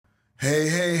Hey,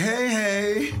 hey, hey,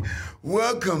 hey.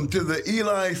 Welcome to the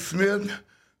Eli Smith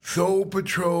Soul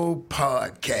Patrol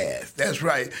podcast. That's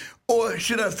right. Or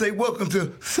should I say, welcome to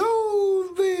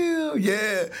Soulville.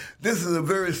 Yeah, this is a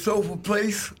very soulful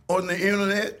place on the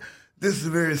internet. This is a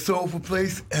very soulful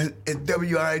place at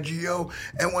WIGO.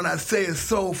 And when I say it's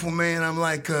soulful, man, I'm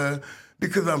like,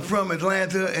 because I'm from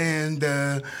Atlanta and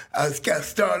I got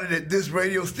started at this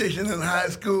radio station in high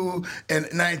school in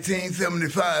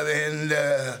 1975. And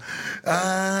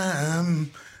I'm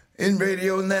in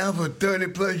radio now for 30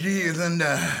 plus years. And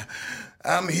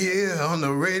I'm here on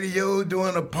the radio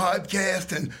doing a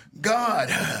podcast. And God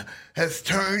has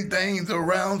turned things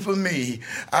around for me.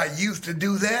 I used to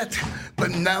do that,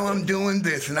 but now I'm doing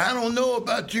this. And I don't know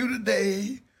about you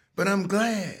today, but I'm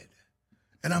glad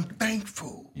and I'm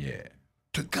thankful. Yeah.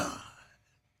 To God.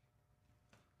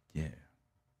 Yeah.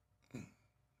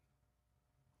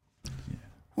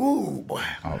 Ooh, boy.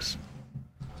 Awesome.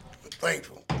 I'm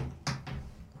thankful. I'm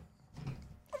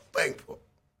thankful.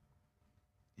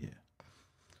 Yeah.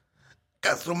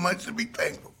 Got so much to be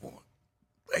thankful for.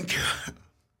 Thank you.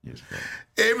 Yes, brother.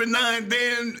 Every now and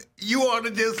then, you ought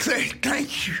to just say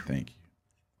thank you. Thank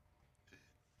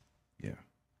you. Yeah.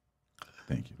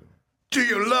 Thank you, Lord. To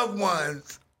your loved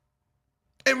ones.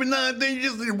 Every now and then, you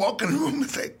just need to walk in the room and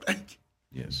say thank you.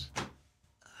 Yes.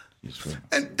 Yes, sir.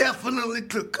 And definitely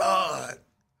to God,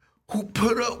 who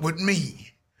put up with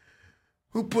me,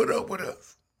 who put up with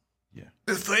us. Yeah.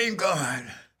 The same God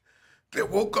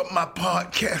that woke up my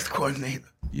podcast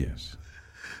coordinator. Yes.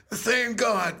 The same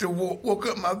God that woke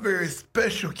up my very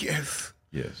special guest.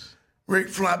 Yes. Rick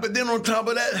Fly. But then on top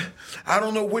of that, I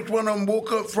don't know which one of them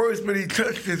woke up first, but he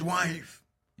touched his wife.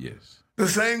 Yes. The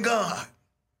same God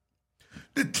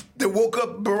that woke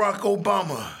up Barack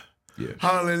Obama. Yes.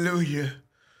 Hallelujah.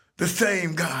 The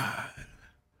same God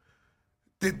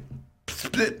that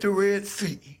split the Red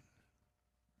Sea.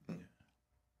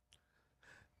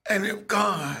 And if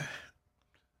God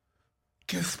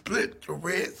can split the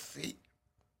Red Sea,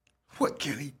 what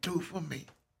can he do for me?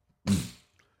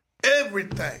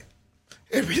 Everything.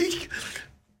 If he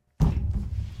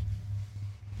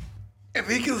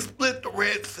can split the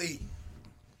Red Sea,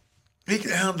 he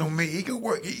can handle me. He can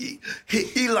work.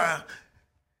 Eli,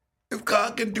 if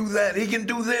God can do that, he can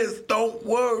do this. Don't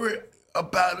worry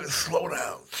about it. Slow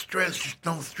down.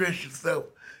 Don't stress yourself.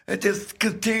 And just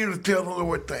continue to tell the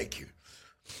Lord thank you.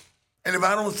 And if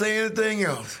I don't say anything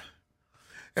else,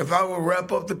 if I will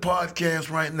wrap up the podcast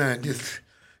right now, just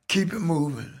keep it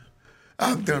moving,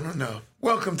 I've done enough.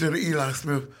 Welcome to the Eli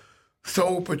Smith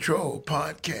Soul Patrol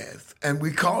podcast. And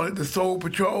we call it the Soul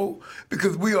Patrol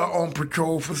because we are on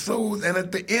patrol for souls. And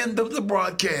at the end of the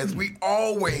broadcast, we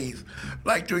always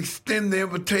like to extend the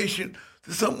invitation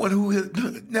to someone who has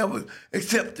never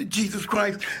accepted Jesus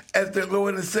Christ as their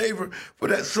Lord and Savior, for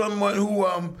that someone who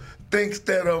thinks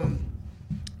that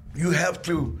you have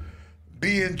to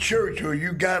be in church or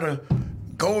you gotta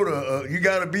go to, you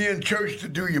gotta be in church to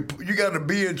do you gotta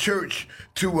be in church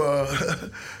to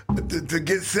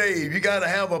get saved. You gotta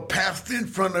have a pastor in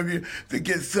front of you to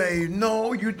get saved.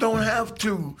 No, you don't have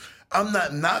to. I'm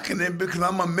not knocking it because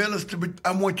I'm a minister, but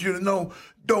I want you to know,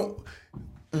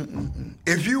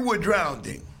 if you were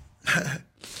drowning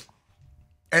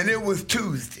and it was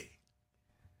Tuesday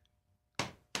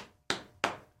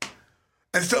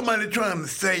and somebody trying to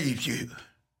save you,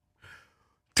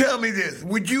 tell me this,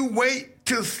 would you wait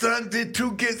till Sunday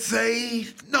to get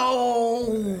saved?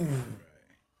 No.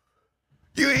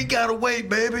 You ain't got to wait,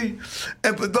 baby.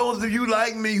 And for those of you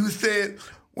like me who said,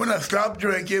 when I stop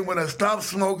drinking, when I stop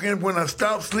smoking, when I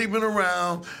stop sleeping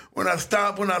around, when I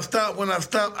stop,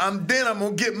 I'm going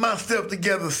to get myself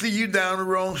together. See you down the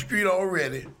wrong street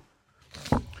already.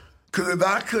 Because if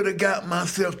I could have got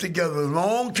myself together a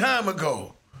long time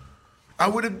ago, I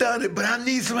would have done it, but I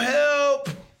need some help.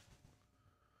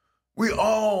 We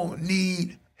all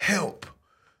need help.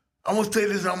 I'm going to say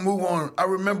this and I'll move on. I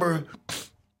remember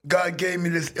God gave me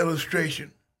this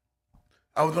illustration.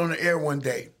 I was on the air one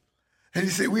day, and he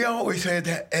said, we always had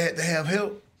to have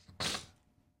help.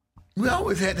 We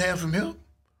always had to have some help.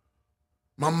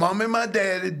 My mom and my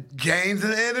daddy, James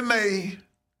and Eddie Mae,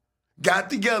 got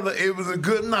together. It was a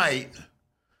good night.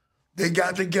 They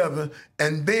got together,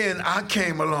 and then I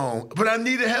came along. But I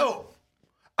needed help.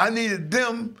 I needed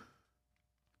them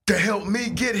to help me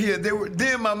get here.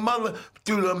 Then my mother,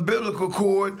 through the umbilical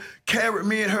cord, carried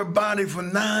me in her body for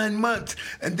 9 months.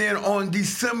 And then on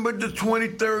December the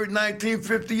 23rd,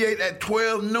 1958, at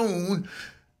 12 noon,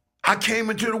 I came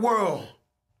into the world.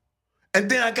 And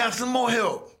then I got some more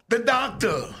help. The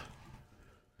doctor.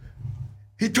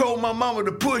 He told my mama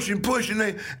to push and push, and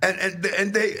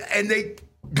they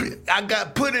I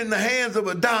got put in the hands of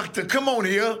a doctor. Come on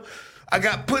here. I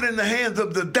got put in the hands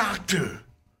of the doctor.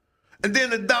 And then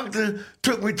the doctor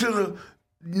took me to the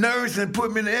nurse and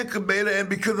put me in the incubator, and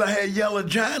because I had yellow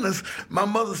jaundice, my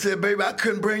mother said, baby, I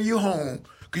couldn't bring you home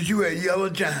because you had yellow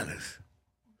jaundice.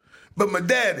 But my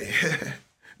daddy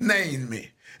named me.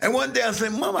 And one day I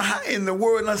said, Mama, how in the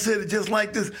world, and I said it just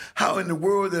like this, how in the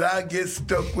world did I get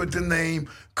stuck with the name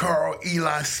Carl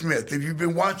Eli Smith? If you've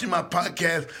been watching my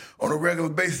podcast on a regular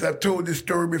basis, I've told this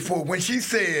story before. When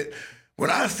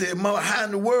I said, Mama, how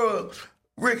in the world,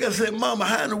 Rick, I said, Mama,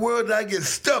 how in the world did I get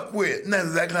stuck with? And that's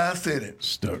exactly how I said it.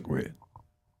 Stuck with.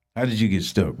 How did you get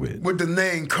stuck with? With the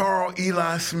name Carl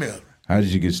Eli Smith. How did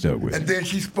you get stuck with? And then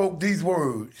she spoke these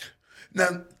words.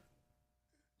 Now,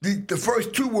 the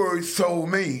first two words sold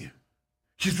me.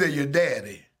 She said, your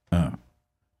daddy. Then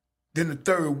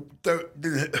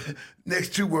the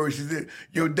next two words, she said,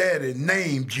 your daddy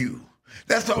named you.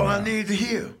 That's all I needed to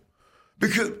hear.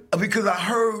 Because I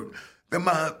heard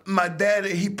that my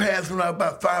daddy, he passed when I was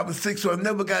about 5 or 6, so I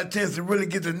never got a chance to really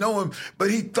get to know him. But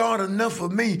he thought enough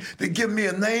of me to give me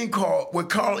a name card with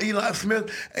Carl Eli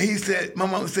Smith. And he said, my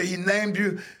mama said he named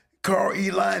you Carl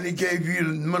Eli, and he gave you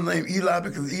the name Eli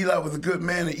because Eli was a good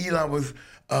man, and Eli was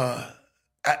a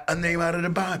name out of the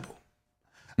Bible.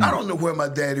 I don't know where my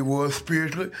daddy was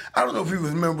spiritually. I don't know if he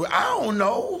was a member. I don't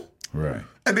know. Right.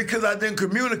 And because I didn't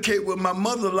communicate with my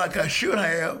mother like I should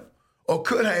have, or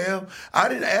could have, I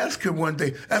didn't ask her one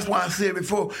day. That's why I said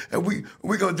before, and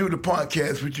we're going to do the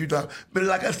podcast with you, Doc. But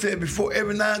like I said before,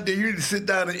 every now and then you need to sit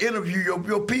down and interview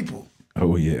your people.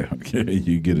 Oh, yeah.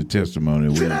 You get a testimony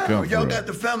of where you come from. Y'all got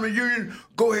the family reunion.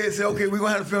 Go ahead and say, okay, we're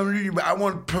going to have a family reunion, but I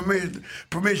want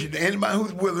permission. Anybody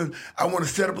who's willing, I want to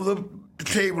set up a little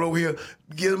table over here,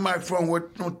 get a microphone,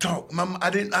 don't talk. I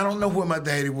don't know where my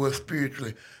daddy was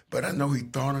spiritually, but I know he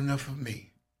thought enough of me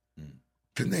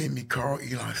to name me Carl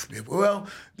Eli Smith. Well,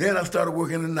 then I started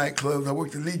working in the nightclubs. I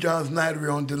worked at Lee John's Nightery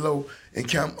on Delow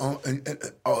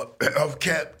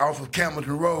off of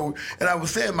Campbellton Road, and I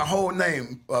was saying my whole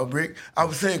name, Rick. I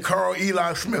was saying Carl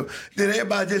Eli Smith. Then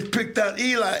everybody just picked out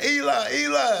Eli.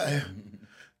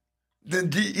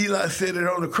 Then Eli said it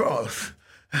on the cross.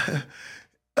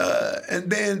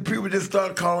 And then people just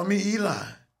started calling me Eli.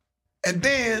 And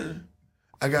then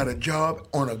I got a job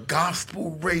on a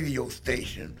gospel radio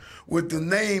station with the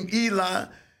name Eli.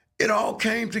 It all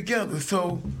came together.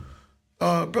 So,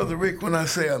 Brother Rick, when I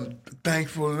say I'm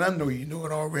thankful, and I know you know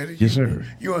it already. Yes, sir.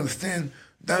 You understand,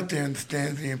 Dante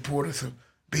understands the importance of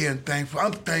being thankful.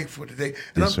 I'm thankful today.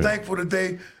 And yes, I'm sir. thankful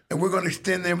today, and we're going to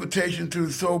extend the invitation to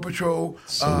the Soul Patrol.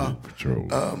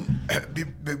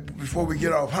 Before we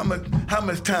get off, how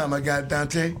much time I got,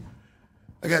 Dante?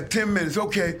 I got 10 minutes.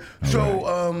 Okay.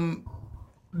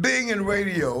 Being in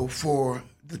radio for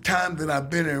the time that I've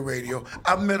been in radio,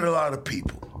 I've met a lot of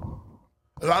people.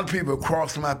 A lot of people have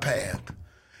crossed my path.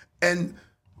 And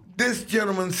this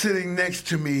gentleman sitting next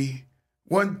to me,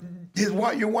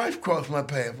 your wife crossed my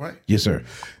path, right? Yes, sir.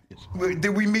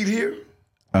 Did we meet here?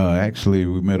 Actually,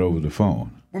 we met over the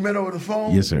phone. We met over the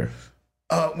phone? Yes, sir.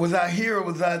 Was I here or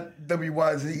was I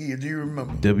WYZE? Do you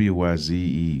remember?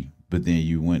 WYZE, but then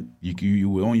you went, you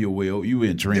were on your way, you were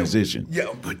in transition.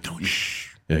 Yeah, but don't shh.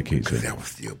 Okay, sir. That was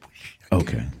still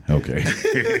Okay.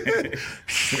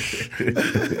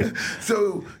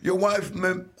 So your wife,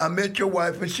 I met your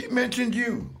wife, and she mentioned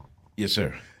you. Yes,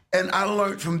 sir. And I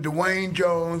learned from Dwayne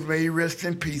Jones, may he rest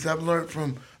in peace. I've learned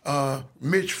from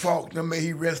Mitch Faulkner, may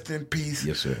he rest in peace.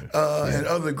 Yes, sir. And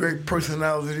other great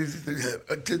personalities.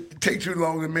 It takes too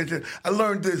long to mention. I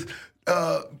learned this.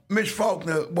 Mitch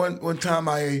Faulkner, one time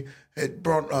I had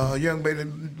brought a young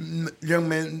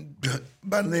man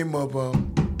by the name of,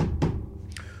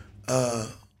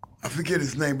 I forget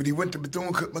his name, but he went to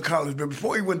Bethune-Cookman College. But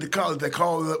before he went to college, I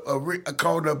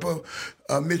called up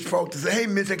Mitch Faulkner and said, hey,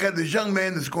 Mitch, I got this young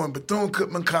man that's going to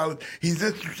Bethune-Cookman College. He's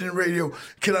interested in radio.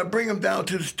 Can I bring him down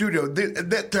to the studio? At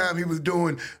that time, he was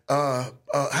doing a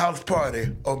house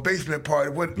party or basement party.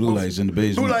 Blue Lights in the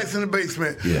Basement. Blue Lights in the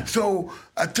Basement. Yeah. So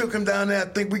I took him down there. I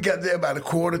think we got there about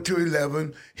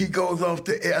 11:15. He goes off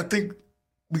the air. I think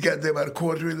we got there about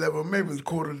 11:15, or maybe it was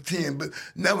 11:45. But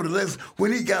nevertheless,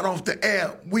 when he got off the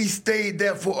air, we stayed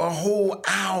there for a whole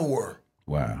hour.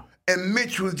 Wow. And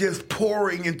Mitch was just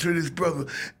pouring into this brother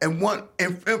and want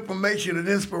information and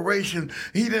inspiration.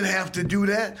 He didn't have to do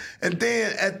that. And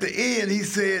then at the end,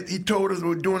 he told us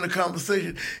during the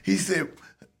conversation, he said,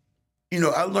 you know,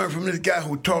 I learned from this guy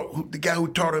who taught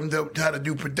him how to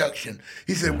do production.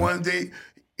 He said one day,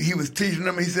 he was teaching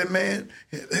them. He said, man,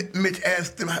 Mitch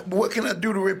asked him, what can I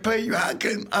do to repay you? How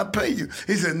can I pay you?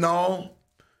 He said, no,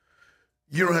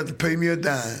 you don't have to pay me a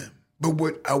dime, But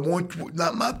what I want,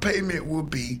 not my payment will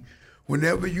be,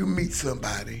 whenever you meet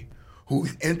somebody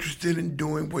who's interested in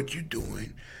doing what you're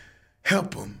doing,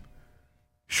 help them.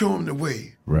 Show them the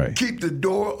way. Right. Keep the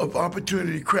door of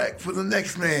opportunity cracked for the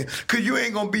next man. Because you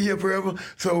ain't going to be here forever.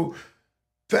 So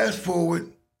fast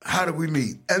forward, how do we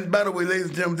meet? And by the way, ladies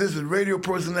and gentlemen, this is radio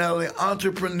personality,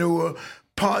 entrepreneur,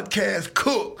 podcast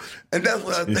cook. And that's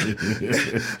what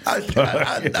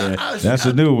That's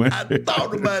a new one. I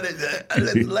thought about it.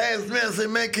 The last man said,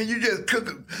 man, can you just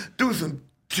do some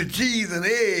cheese and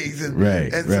eggs?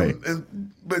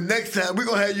 But next time we're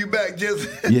gonna have you back. Just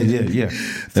yeah.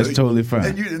 That's totally fine.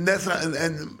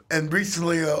 And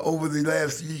recently, over the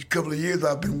last couple of years,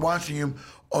 I've been watching him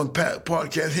on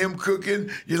podcast. Him cooking.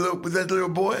 Was that the little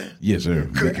boy? Yes, sir.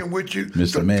 Cooking with you,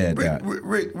 Mr. Mad Dot.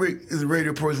 Rick is a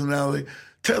radio personality.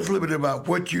 Tell us a little bit about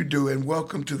what you do, and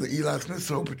welcome to the Eli Smith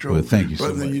Soul Patrol. Well, thank you so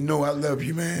Brother, much. you know I love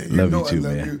you, man. Love you too,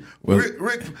 man. Well,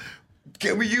 Rick,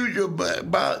 can we use your birth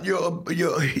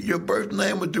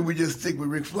name, or do we just stick with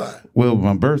Rick Fly? Well,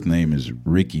 my birth name is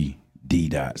Ricky D.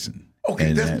 Dotson.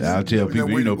 Okay, and I'll tell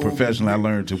people, professionally, I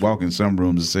learned to walk in some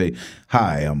rooms and say,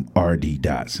 "Hi, I'm R.D.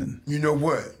 Dotson." You know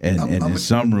what? And in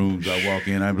some rooms I walk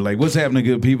in, I be like, "What's happening,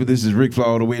 good people? This is Rick Fly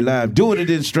all the way live, doing it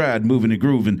in stride, moving and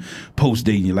grooving, post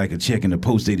dating you like a check." And the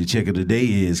post dated check of the day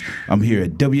is I'm here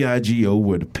at WIGO,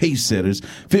 where the pace setters,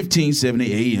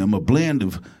 1570 AM, a blend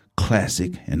of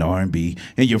classic and R&B,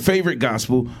 and your favorite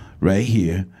gospel right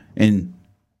here, and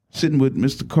sitting with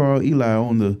Mr. Carl Eli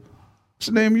on the. What's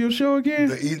the name of your show again?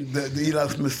 The Eli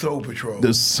Smith Soul Patrol.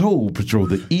 The Soul Patrol,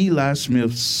 the Eli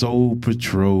Smith Soul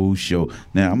Patrol show.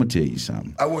 Now, I'm going to tell you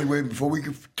something. I want you, wait, before we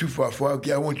get too far, I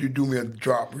want you to do me a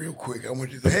drop real quick. I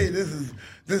want you to say, hey, this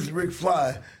is Rick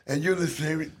Fly, and you're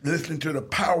listening to the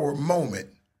Power Moment.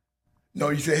 No,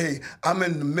 you say, hey,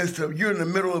 you're in the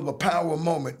middle of a power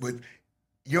moment with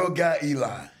your guy,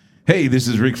 Eli. Hey, this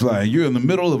is Rick Fly, and you're in the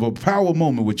middle of a power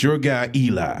moment with your guy,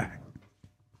 Eli.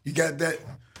 You got that?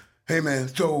 Hey, man,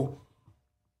 so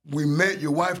we met. Your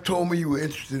wife told me you were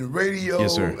interested in radio.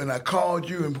 Yes, sir. And I called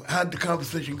you. And how'd the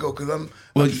conversation go? Because I'm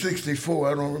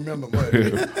 64. I don't remember much.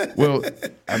 Well,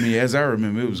 I mean, as I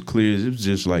remember, it was clear. It was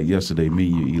just like yesterday,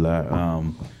 me and you, Eli.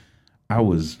 I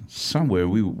was somewhere.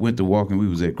 We went to walk, and we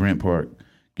was at Grant Park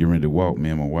getting ready to walk,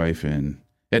 me and my wife. And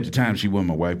at the time, she wasn't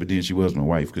my wife, but then she was my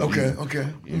wife. Okay.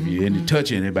 If you into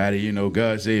touch anybody,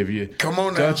 God say if you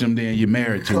touch them, then you're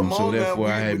married to them. So therefore,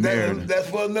 I had married her. That's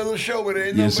for another show, but it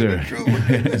ain't yes, no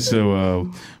truth. So,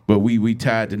 but we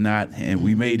tied the knot, and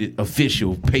we made it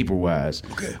official paper-wise.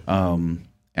 Okay.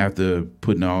 After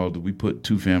we put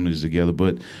two families together.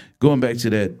 But going back to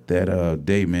that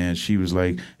day, man, she was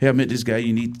like, hey, I met this guy.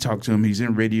 You need to talk to him. He's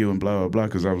in radio and blah, blah, blah,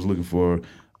 because I was looking for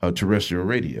terrestrial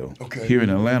radio. Okay. Here in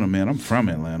Atlanta, man. I'm from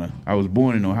Atlanta. I was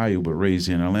born in Ohio, but raised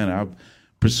here in Atlanta. I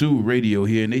pursued radio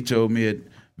here, and they told me at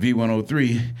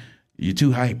V103, you're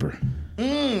too hyper.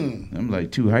 I'm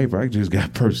like, too hyper? I just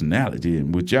got personality.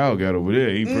 And what y'all got over there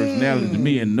ain't personality to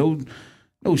me, and no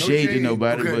shade to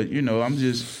nobody, okay. But,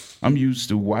 I'm used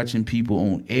to watching people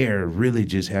on air really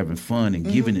just having fun and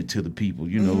giving it to the people,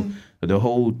 The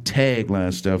whole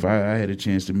tagline stuff. I had a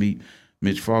chance to meet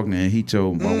Mitch Faulkner, and he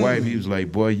told my wife, he was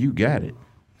like, boy, you got it.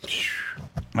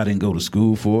 I didn't go to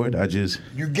school for it.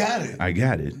 You got it. I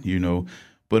got it,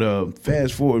 But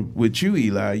fast forward with you,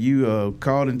 Eli, you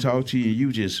called and talked to you,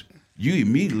 and you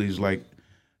immediately was like,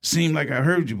 seemed like I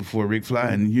heard you before, Rick Fly.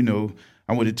 And,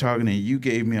 I went to talking, and you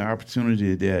gave me an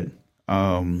opportunity that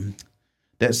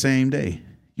same day.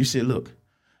 You said, look,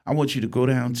 I want you to go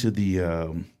down to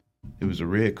it was a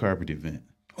red carpet event.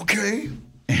 Okay.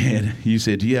 And you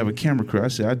said, do you have a camera crew? I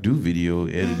said, I do video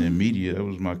editing and media. That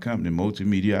was my company,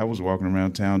 Multimedia. I was walking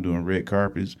around town doing red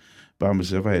carpets by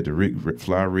myself. I had the Rick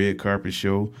Fly red carpet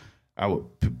show.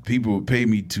 People would pay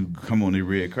me to come on the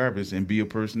red carpets and be a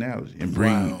personality and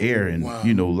bring air and,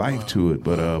 life to it.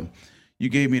 But you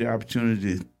gave me the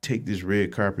opportunity to take this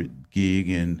red carpet gig,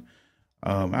 and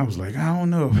I was like, I don't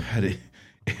know about it.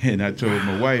 And I told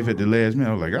my wife at the last minute,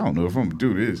 I was like, I don't know if I'm going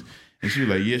to do this. And she was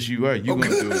like, yes, you are. You're going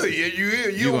to do it. Yeah, you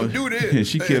is. You going to do this. And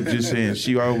she kept just saying,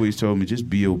 she always told me, just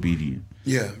be obedient.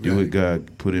 Yeah. Do what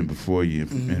God put in before you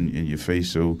in your face.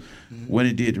 So when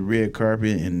it did the red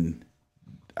carpet, and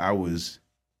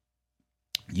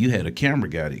you had a camera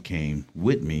guy that came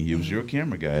with me. It was your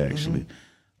camera guy, actually.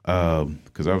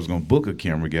 Because I was going to book a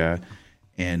camera guy.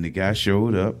 And the guy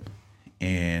showed up,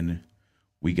 and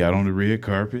we got on the red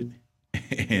carpet,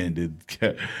 and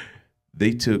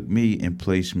they took me and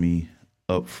placed me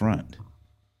up front.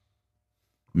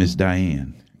 Miss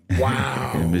Diane.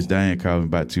 Wow. And Miss Diane called me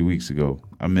about 2 weeks ago.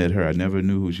 I met her. I never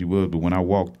knew who she was, but when I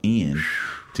walked in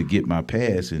to get my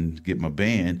pass and get my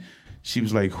band, she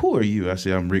was like, "Who are you?" I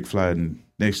said, "I'm Rick Fly." And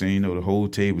next thing you know, the whole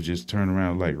table just turned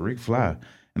around like, "Rick Fly?"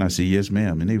 And I said, "Yes,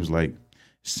 ma'am." And they was like,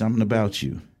 "Something about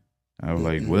you." I was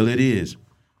like, "Well, it is."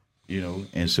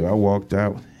 And so I walked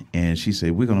out, and she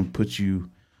said, "We're going to put you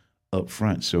up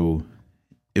front." So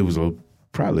it was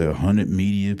probably 100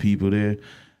 media people there.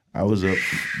 I was up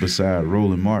beside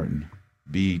Roland Martin,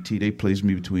 BET. They placed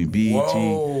me between BET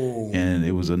and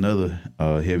it was another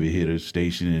heavy hitter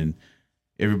station. And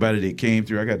everybody that came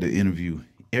through, I got to interview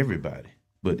everybody.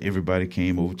 But everybody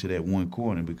came over to that one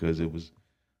corner because it was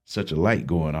such a light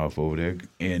going off over there.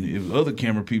 And other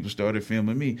camera people started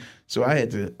filming me. So I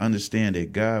had to understand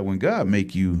that when God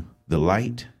make you the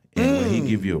light, and when he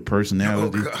give you a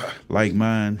personality like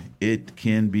mine, it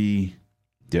can be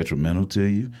detrimental to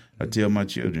you. I tell my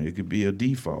children it could be a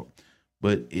default,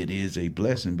 but it is a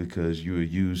blessing because you are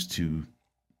used to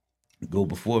go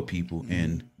before people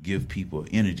and give people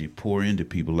energy, pour into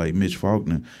people like Mitch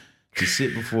Faulkner, to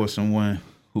sit before someone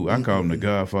who I call him the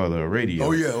godfather of radio.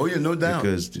 Oh yeah, no doubt.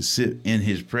 Because to sit in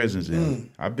his presence,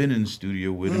 and I've been in the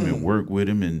studio with him and worked with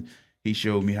him, and he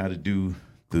showed me how to do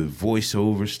the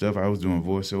voiceover stuff. I was doing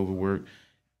voiceover work,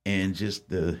 and he's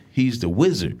the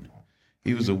wizard.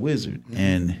 He was a wizard.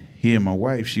 And he and my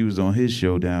wife, she was on his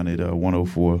show down at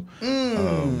 104,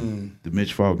 the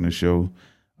Mitch Faulkner show.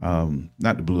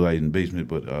 Not the Blue Light in the Basement,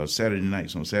 but Saturday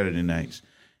nights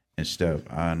and stuff.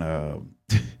 And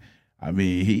I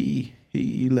mean,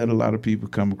 he let a lot of people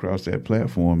come across that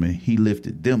platform, and he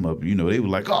lifted them up. They were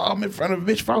like, "Oh, I'm in front of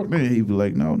Mitch Faulkner." And he was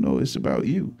like, No, it's about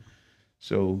you.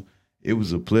 So it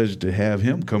was a pleasure to have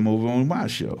him come over on my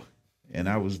show. And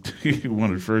I was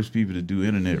one of the first people to do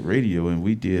internet radio, and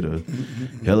we did a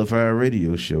Hellfire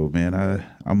radio show, man.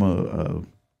 I'm a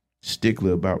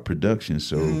stickler about production,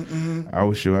 so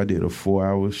our show, I did a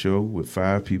 4-hour show with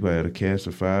 5 people. I had a cast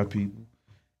of 5 people,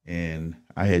 and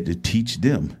I had to teach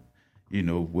them,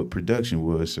 what production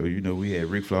was. So, we had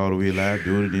Rick Fly all the way live,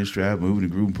 doing it in stride, moving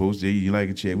the group and post there. You like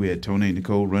a check. We had Tony and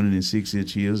Nicole running in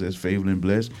 6-inch heels. That's Favored and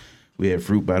Blessed. We had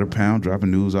Fruit by the Pound,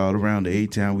 dropping news all around the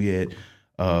A-Town. We had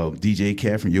DJ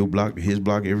Cat from Your Block, His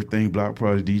Block, everything, Block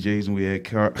Project DJs, and we had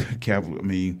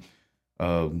Kylie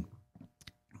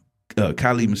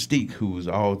Mystique, who was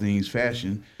all things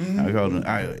fashion. I called him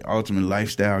ultimate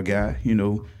lifestyle guy.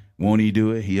 Won't he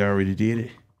do it? He already did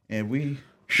it, and we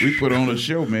put on a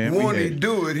show, man. Won't he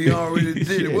do it? He already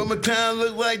did it. What my time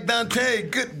look like, Dante?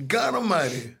 Good God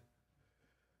Almighty!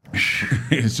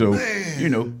 So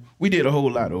we did a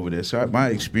whole lot over there. So my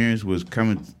experience was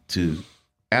coming to.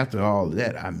 After all of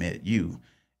that, I met you,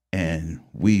 and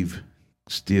we've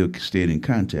still stayed in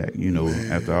contact,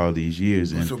 after all these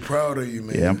years. I'm so proud of you,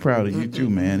 man. Yeah, I'm proud of you too,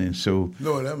 man. And so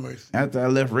Lord have mercy. After I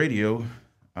left radio,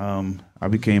 I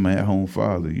became an at-home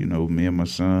father. Me and my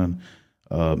son,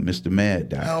 Mr. Mad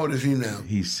died. How old is he now?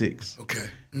 He's 6. Okay.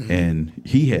 And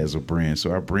he has a brand,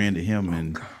 so I branded him.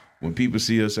 And when people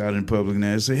see us out in public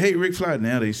now, they say, "Hey, Rick Fly,"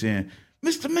 now they saying,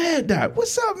 "Mr. Mad Dot,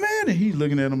 what's up, man?" And he's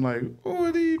looking at him like, "Who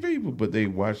are these people?" But they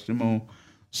watched him on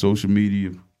social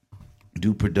media,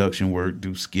 do production work,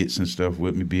 do skits and stuff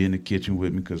with me, be in the kitchen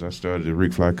with me, because I started the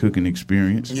Rick Fly cooking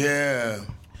experience. Yeah.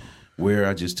 Where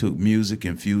I just took music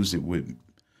and fused it with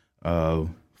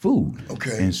food.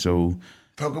 Okay. And so...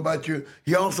 Talk about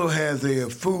he also has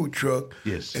a food truck.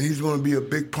 Yes. And he's going to be a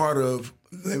big part of,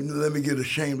 let me get a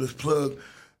shameless plug,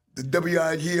 the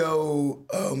WIGO...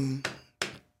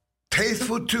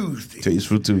 Tasteful Tuesday.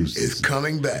 Tasteful Tuesday is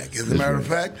coming back. As a matter of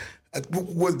fact,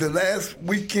 was the last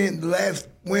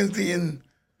Wednesday in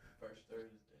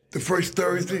the first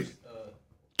Thursday?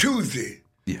 Tuesday.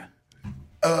 Yeah.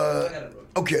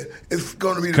 Okay, it's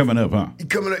going to be coming up, huh?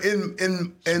 Coming up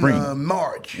in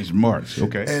March. It's March,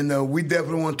 okay. And we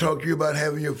definitely want to talk to you about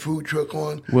having your food truck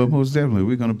on. Well, most definitely,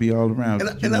 we're going to be all around.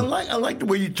 And I like the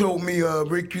way you told me,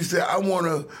 Rick. You said, I want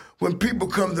to, when people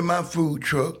come to my food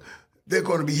truck, they're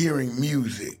going to be hearing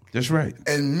music. That's right.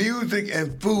 And music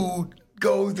and food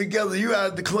goes together. You out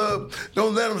at the club,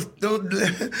 don't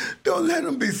let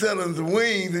them be selling some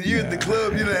wings. And you at the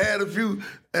club, you done had a few.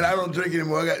 And I don't drink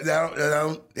anymore. I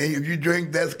don't. And if you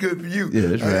drink, that's good for you.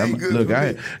 Yeah, that's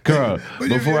right. Carl,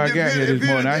 before I got here this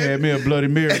morning, I had me a Bloody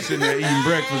Mary sitting there eating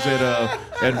breakfast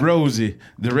at Rosie,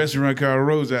 the restaurant called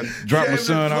Rosie. I dropped my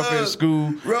son off at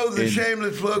school. Rosie,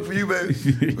 shameless plug for you, baby.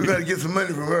 We got to get some money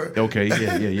from her. Okay,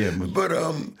 yeah. But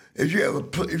if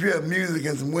you have music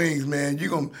and some wings, man, you're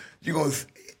gonna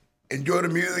enjoy the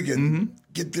music and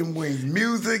get them wings.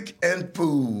 Music and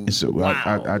food. So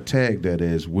wow. I tag that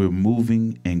as we're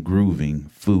moving and grooving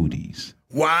foodies.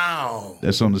 Wow.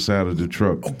 That's on the side of the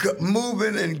truck. Okay.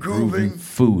 Moving and grooving.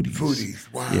 Foodies.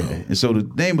 Foodies. Wow. Yeah. And so the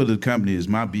name of the company is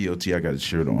My BOT. I got a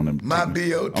shirt on them. My BOT.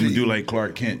 I'm going to do like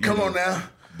Clark Kent. Come on now.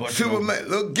 Superman.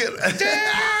 Look, get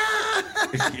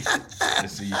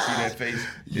So you see that face?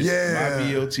 It's Yeah.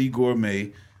 My BOT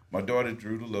Gourmet. My daughter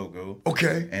drew the logo.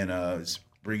 Okay. And it's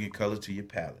bringing color to your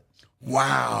palate.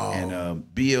 Wow. And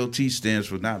BLT stands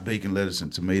for not bacon, lettuce,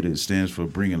 and tomato. It stands for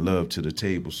bringing love to the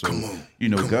table. So,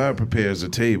 God prepares a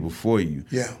table for you.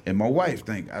 Yeah. And my wife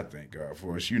I thank God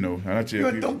for us. And I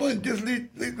tell people, don't just leave.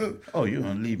 oh, you're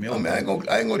going to leave me I alone. mean,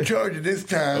 I ain't gonna charge you this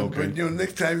time, Okay. but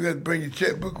next time you got to bring your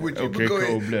checkbook with you. Okay, But go ahead.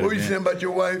 cold-blooded, What were you man. saying about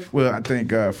your wife? Well, I thank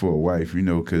God for a wife,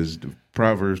 because the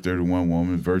Proverbs 31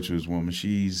 woman, virtuous woman,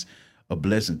 she's a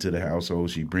blessing to the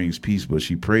household. She brings peace, but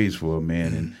she prays for a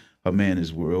man, and her man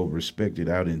is well respected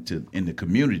out in the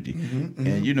community.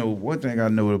 And one thing I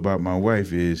know about my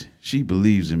wife is she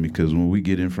believes in me, because when we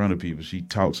get in front of people, she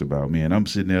talks about me, and I'm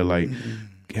sitting there like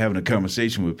having a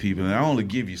conversation with people, and I only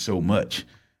give you so much.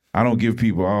 I don't give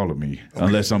people all of me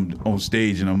unless I'm on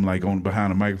stage and I'm like on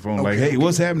behind a microphone, like, hey,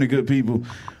 what's happening, good people?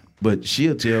 But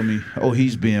she'll tell me, oh,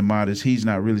 he's being modest. He's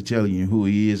not really telling you who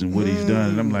he is and what he's done.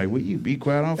 And I'm like, will you be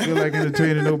quiet? I don't feel like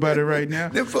entertaining nobody right now.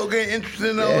 Them folk ain't interested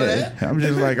in all that. I'm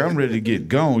just like, I'm ready to get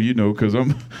gone, because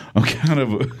I'm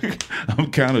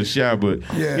kind of shy, but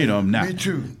I'm not. Me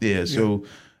too. Yeah. So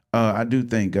I do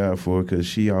thank God for her, because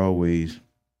she always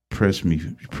press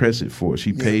it forward.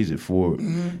 She pays it forward.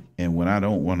 And when I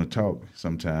don't want to talk,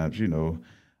 sometimes,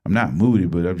 I'm not moody,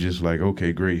 but I'm just like,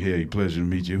 okay, great, hey, pleasure to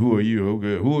meet you. Who are you?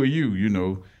 Okay, who are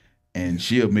you? And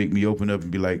she'll make me open up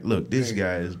and be like, look, this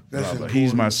guy is blah, blah.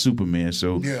 He's my Superman.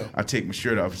 So I take my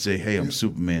shirt off and say, hey, I'm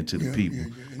Superman to the people,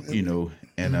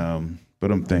 And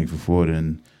but I'm thankful for it.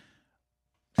 And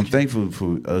I'm thankful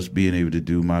for us being able to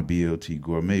do My BLT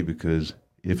Gourmet, because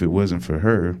if it wasn't for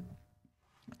her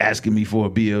asking me for a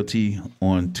BLT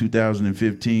on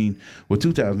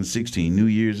 2016, New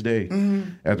Year's Day,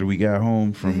 after we got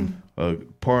home from a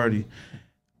party,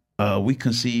 we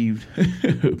conceived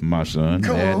my son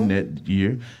that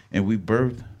year, and we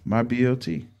birthed my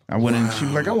BLT. I went in, she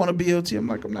was like, I want a BLT. I'm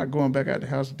like, I'm not going back out the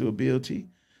house to do a BLT.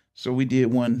 So we did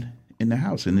one in the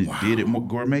house, and did it more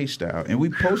gourmet style. And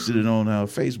we posted it on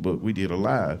Facebook. We did a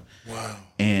live. Wow.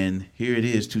 And here it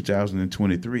is,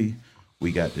 2023.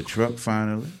 We got the truck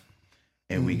finally,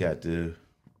 and we got the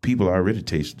people already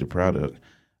tasted the product.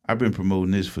 I've been promoting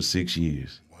this for 6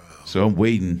 years. Wow. So I'm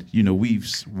waiting. We've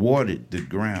watered the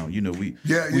ground. We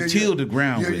tilled the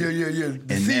ground with it.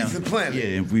 The seeds are planted.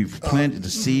 Yeah, and we've planted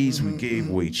the seeds. We gave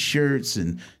away shirts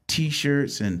and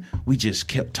T-shirts, and we just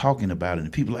kept talking about it.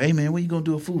 And people like, hey, man, when you going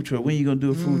to do a food truck? When you going to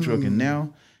do a food truck? And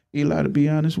now, Eli, to be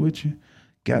honest with you,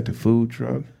 got the food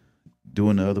truck,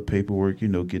 doing the other paperwork,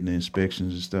 getting the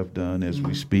inspections and stuff done as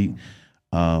we speak,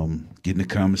 getting the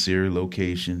commissary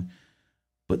location.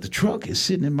 But the truck is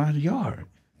sitting in my yard.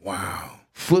 Wow.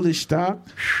 Fully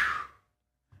stocked.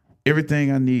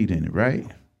 Everything I need in it, right?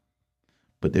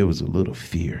 But there was a little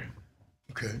fear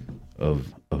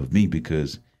of me,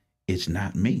 because it's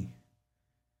not me.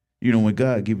 When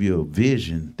God give you a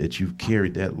vision that you've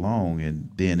carried that long,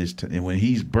 and then and when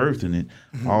he's birthing it,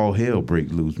 all hell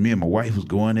break loose. Me and my wife was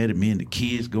going at it. Me and the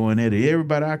kids going at it.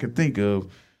 Everybody I could think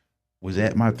of was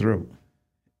at my throat.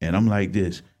 And I'm like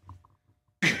this.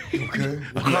 Okay.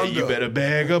 I'm like, you better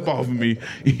bag up off of me,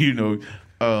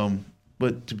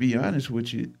 But to be honest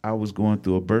with you, I was going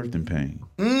through a birthing pain.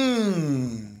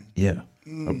 Yeah,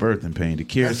 a birthing pain. To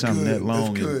carry something that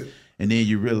long. And then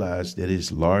you realize that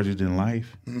it's larger than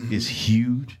life. It's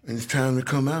huge. And it's time to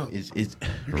come out. It's you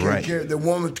right. The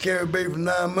woman carried a baby for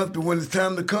 9 months, but when it's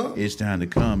time to come. It's time to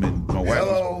come. And my wife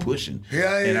was pushing.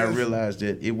 And I realized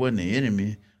that it wasn't the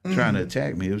enemy trying to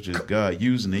attack me. It was just God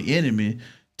using the enemy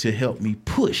to help me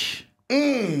push.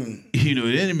 The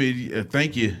enemy,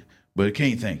 thank you, but it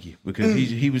can't thank you, because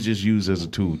he was just used as a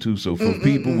tool too. So for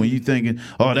people, when you thinking,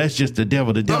 oh, that's just the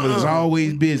devil is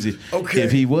always busy. Okay.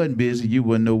 If he wasn't busy, you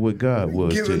wouldn't know what God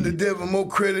was. Giving the devil more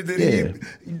credit than he.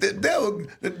 The devil,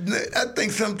 I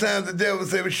think sometimes the devil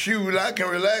say, well, shoot, I can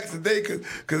relax today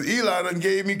because Eli done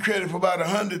gave me credit for about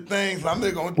 100 things. I'm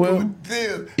not going to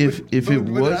do this. If it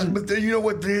wasn't. But then you know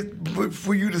what,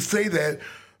 for you to say that,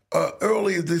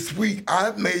 earlier this week,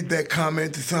 I made that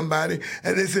comment to somebody,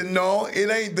 and they said, no, it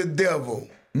ain't the devil.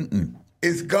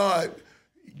 It's God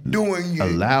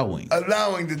allowing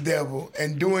the devil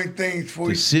and doing things for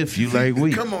you. To sift you like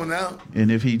wheat. Come on now.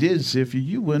 And if he didn't sift you,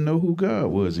 you wouldn't know who God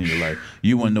was in your life.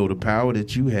 You wouldn't know the power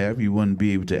that you have. You wouldn't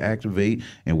be able to activate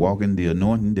and walk in the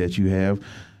anointing that you have.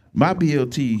 My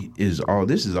BLT is all.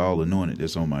 This is all anointed.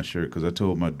 That's on my shirt because I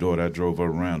told my daughter. I drove her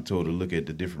around, told her to look at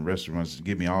the different restaurants,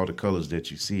 give me all the colors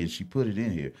that you see, and she put it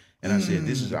in here. And I said,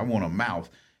 "This is. I want a mouth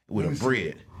with a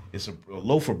bread. It's a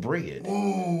loaf of bread.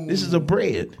 Ooh. This is a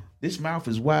bread. This mouth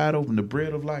is wide open. The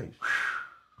bread of life.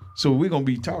 So we're gonna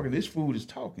be talking. This food is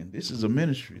talking. This is a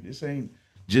ministry. This ain't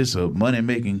just a money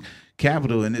making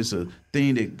capital, and it's a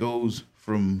thing that goes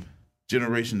from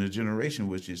generation to generation,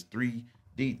 which is three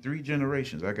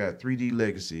generations. I got 3D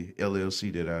Legacy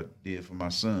LLC that I did for my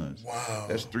sons. Wow.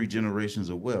 That's 3 generations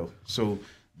of wealth. So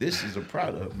this is a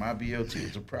product. My BLT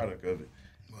is a product of it.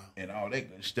 Wow. And all that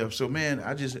good stuff. So man,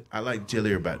 I like to tell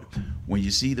everybody, when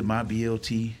you see the My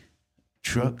BLT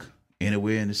truck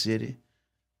anywhere in the city,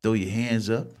 throw your hands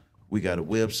up. We got a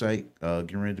website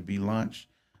getting ready to be launched.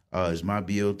 It's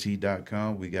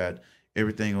myblt.com. We got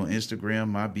everything on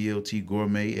Instagram, MyBLT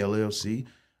Gourmet LLC.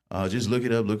 Just look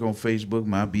it up. Look on Facebook,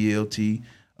 MyBLT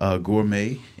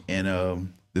Gourmet. And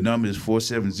the number is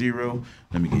 470.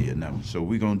 Let me get you a number. So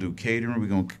we're going to do catering. We're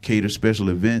going to cater special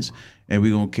events. And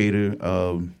we're going to cater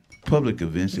public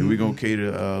events. And we're going to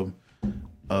cater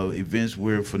events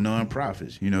where for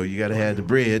nonprofits. You know, you got to have the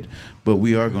bread, but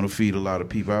we are going to feed a lot of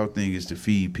people. Our thing is to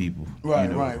feed people. Right, you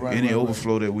know, right. Any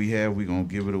overflow that we have, we're going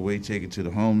to give it away, take it to the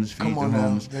homeless, feed the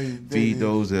homeless, feed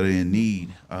those that are in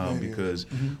need, because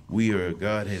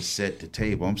God has set the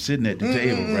table. I'm sitting at the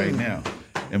table right now.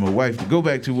 And my wife, to go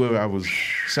back to where I was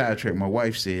sidetracked, my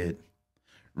wife said,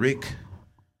 "Rick,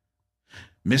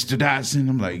 Mr. Dodson."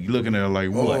 I'm like, looking at her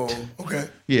like, what? Oh, okay.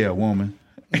 Yeah, woman.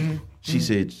 She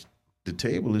said, "The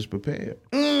table is prepared."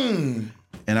 And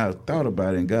I thought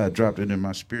about it, and God dropped it in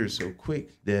my spirit so quick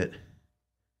that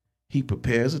he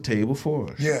prepares a table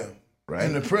for us. Yeah. Right?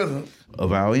 In the presence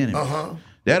of our enemies. Uh-huh.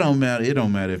 That don't matter. It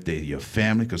don't matter if they're your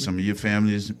family, because some of your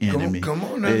family is enemy. Come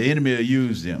on now. The enemy will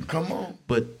use them. Come on.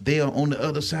 But they are on the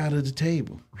other side of the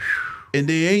table. And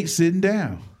they ain't sitting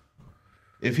down.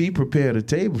 If he prepared a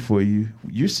table for you,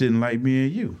 you're sitting like me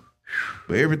and you.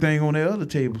 But everything on the other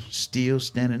table still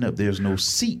standing up. There's no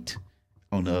seat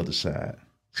on the other side.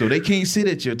 So they can't sit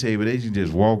at your table. They can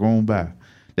just walk on by.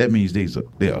 That means they're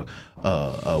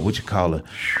what you call it,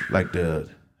 like the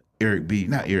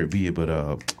not Eric B, but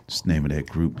what's the name of that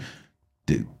group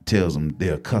that tells them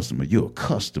they're a customer. You're a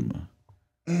customer.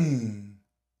 The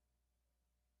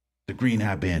Green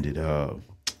Eye Bandit,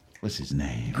 what's his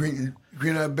name? Green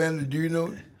Eye Bandit, do you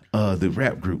know? The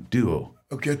rap group duo.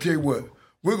 Okay, I tell you what,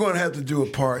 we're going to have to do a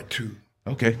part 2.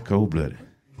 Okay, cold-blooded.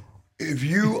 If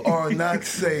you are not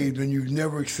saved and you've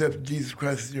never accepted Jesus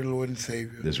Christ as your Lord and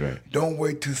Savior, that's right. Don't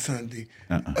wait till Sunday.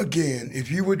 Again, if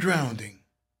you were drowning,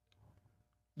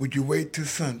 would you wait till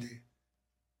Sunday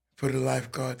for the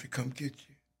lifeguard to come get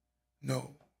you?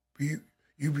 No. You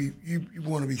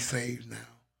want to be saved now.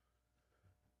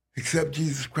 Accept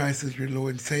Jesus Christ as your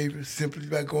Lord and Savior simply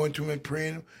by going to him and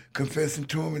praying him, confessing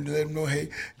to him, and let him know, hey,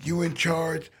 you in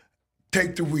charge.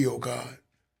 Take the wheel, God.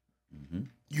 Mm-hmm.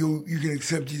 You can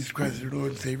accept Jesus Christ as your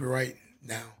Lord and Savior right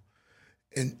now.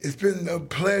 And it's been a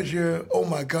pleasure. Oh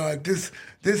my God, this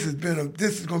is going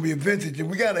to be a vintage, and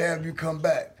we got to have you come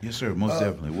back. Yes, sir. Most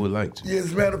definitely, would like to. Yeah,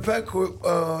 as a matter of fact,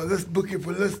 let's book it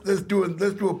for let's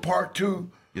do a part 2.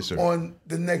 Yes, sir. On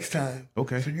the next time.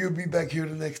 Okay. So you'll be back here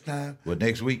the next time. What,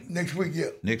 next week? Next week, yeah.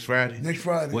 Next Friday? Next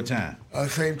Friday. What time?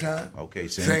 Same time. Okay,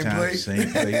 same time, place.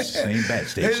 same place, same bat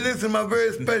station. Hey, listen, my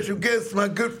very special guest, my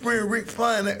good friend Rick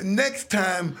Fine. Next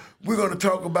time, we're going to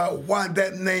talk about why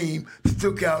that name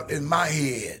stuck out in my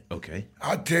head. Okay.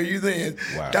 I'll tell you then.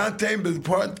 Wow. Dante, the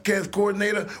podcast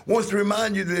coordinator, wants to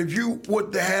remind you that if you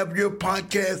want to have your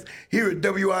podcast here at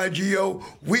WIGO,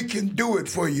 we can do it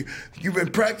for you. You've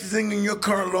been practicing in your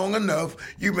car long enough.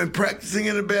 You've been practicing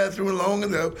in the bathroom long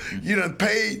enough. You done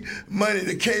paid money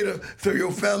to cater so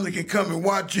your family can come and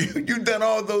watch you. You've done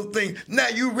all those things. Now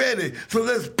you ready. So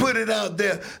let's put it out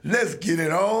there. Let's get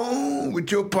it on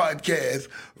with your podcast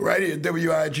right here at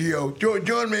WIGO.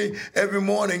 Join me every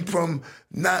morning from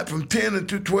 10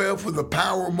 until 12 for the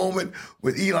Power Moment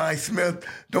with Eli Smith.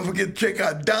 Don't forget to check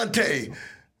out Dante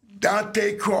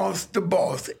Cross the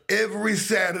Boss every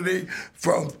Saturday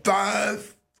from 4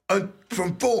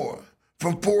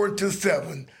 to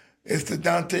 7. It's the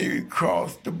Dante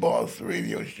Cross the Boss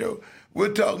radio show.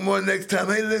 We'll talk more next time.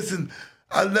 Hey, listen,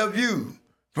 I love you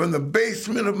from the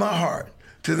basement of my heart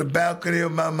to the balcony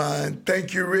of my mind.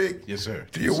 Thank you, Rick. Yes, sir.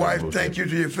 To your wife, thank you.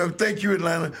 To your family, thank you,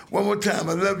 Atlanta. One more time,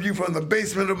 I love you from the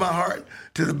basement of my heart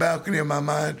to the balcony of my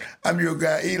mind. I'm your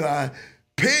guy, Eli.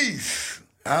 Peace.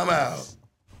 I'm out.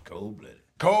 Cold-blooded.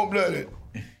 Cold-blooded.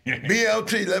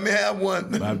 BLT, let me have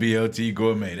one. My BLT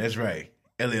Gourmet, that's right.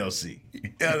 LLC.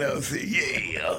 LLC, yeah.